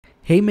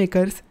Hey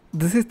makers,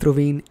 this is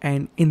Dhruvin,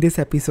 and in this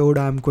episode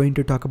I'm going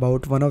to talk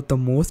about one of the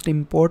most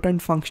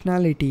important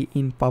functionality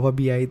in Power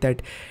BI,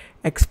 that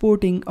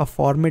exporting a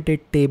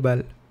formatted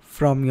table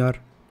from your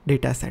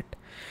dataset.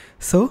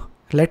 So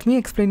let me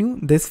explain you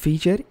this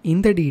feature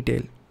in the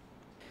detail.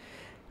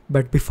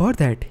 But before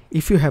that,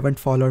 if you haven't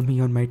followed me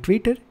on my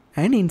Twitter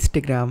and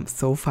Instagram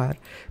so far,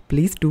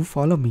 please do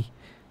follow me.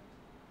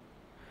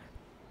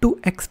 To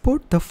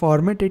export the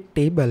formatted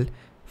table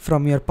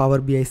from your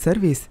Power BI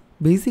service,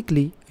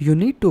 basically you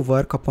need to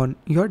work upon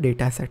your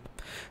dataset.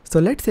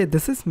 So let's say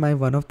this is my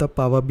one of the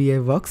Power BI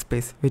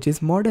workspace, which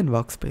is modern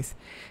workspace,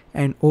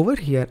 and over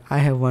here I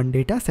have one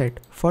dataset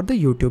for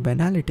the YouTube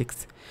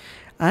analytics.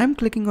 I am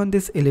clicking on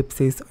this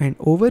ellipsis, and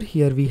over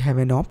here we have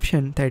an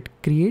option that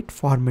create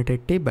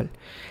formatted table,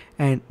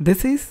 and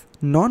this is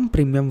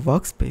non-premium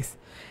workspace.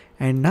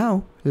 And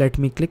now let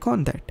me click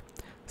on that.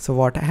 So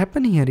what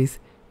happen here is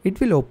it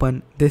will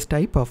open this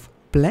type of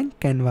blank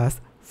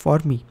canvas for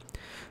me.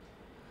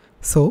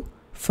 So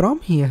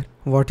from here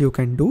what you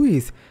can do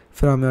is,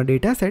 from your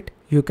dataset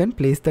you can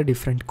place the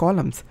different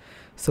columns.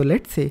 So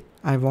let's say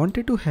I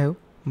wanted to have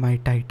my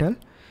title,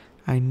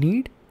 I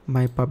need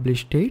my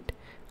publish date,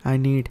 I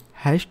need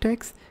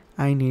hashtags,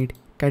 I need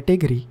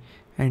category,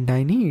 and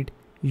I need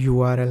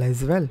URL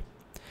as well.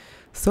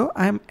 So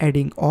I am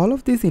adding all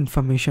of this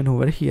information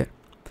over here.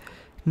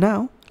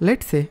 Now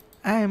let's say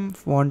I am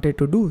wanted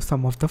to do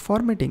some of the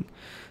formatting.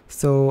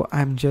 So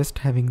I'm just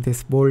having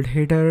this bold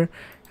header,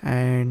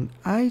 and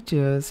I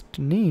just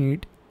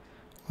need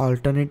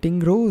alternating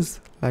rows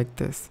like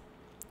this.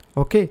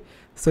 Okay,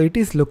 so it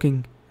is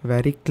looking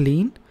very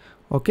clean.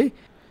 Okay,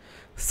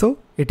 so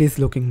it is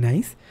looking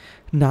nice.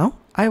 Now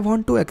I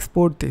want to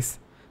export this.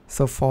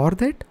 So for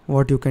that,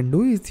 what you can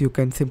do is you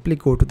can simply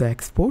go to the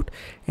export,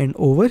 and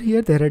over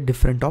here there are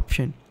different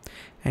options.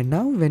 And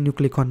now when you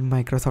click on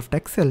Microsoft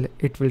Excel,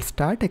 it will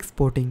start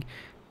exporting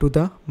to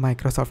the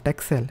Microsoft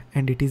Excel,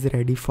 and it is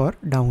ready for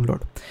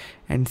download.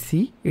 And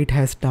see, it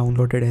has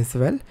downloaded as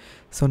well.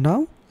 So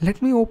now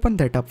let me open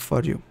that up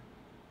for you.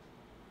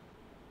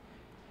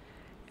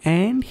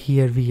 And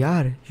here we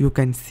are. You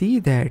can see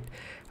that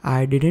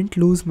I didn't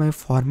lose my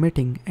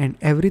formatting, and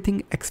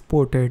everything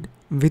exported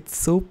with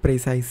so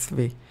precise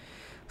way.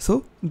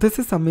 So this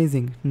is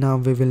amazing. Now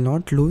we will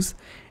not lose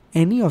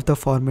any of the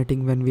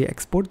formatting when we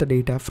export the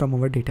data from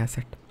our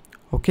dataset.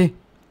 Okay.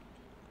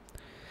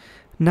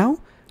 Now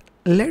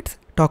let's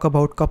talk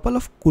about couple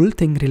of cool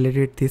things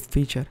related to this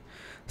feature.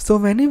 So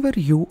whenever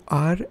you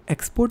are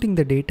exporting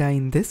the data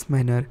in this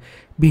manner,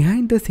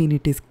 behind the scene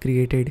it is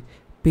created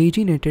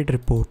paginated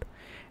report,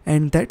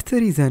 and that's the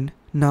reason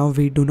now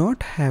we do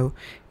not have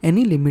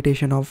any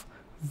limitation of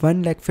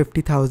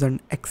 1,50,000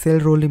 Excel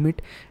row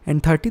limit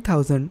and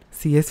 30,000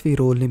 CSV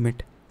row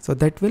limit. So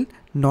that will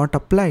not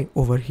apply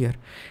over here,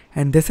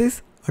 and this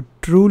is a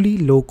truly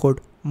low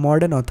code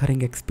modern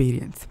authoring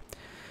experience.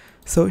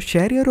 So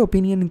share your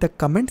opinion in the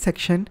comment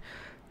section.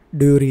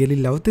 Do you really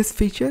love this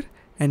feature,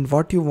 and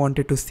what you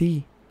wanted to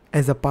see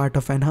as a part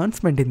of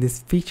enhancement in this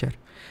feature?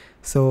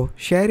 So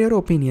share your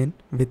opinion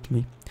with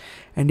me.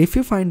 And if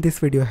you find this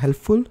video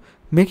helpful,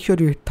 make sure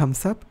you hit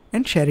thumbs up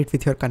and share it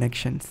with your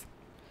connections.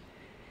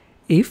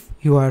 If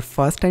you are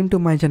first time to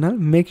my channel,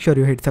 make sure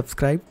you hit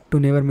subscribe to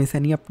never miss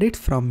any updates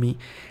from me.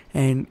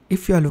 And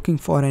if you are looking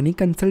for any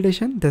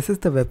consultation, this is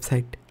the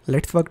website.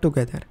 Let's work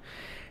together.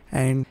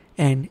 And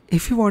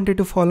if you wanted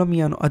to follow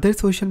me on other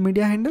social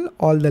media handle,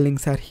 all the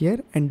links are here,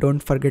 and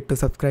don't forget to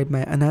subscribe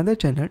my another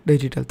channel,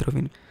 Digital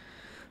Dhruvin.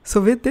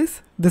 So with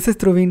this is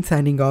Dhruvin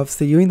signing off.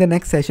 See you in the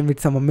next session with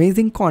some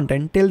amazing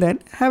content. Till then,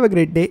 have a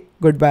great day.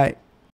 Goodbye.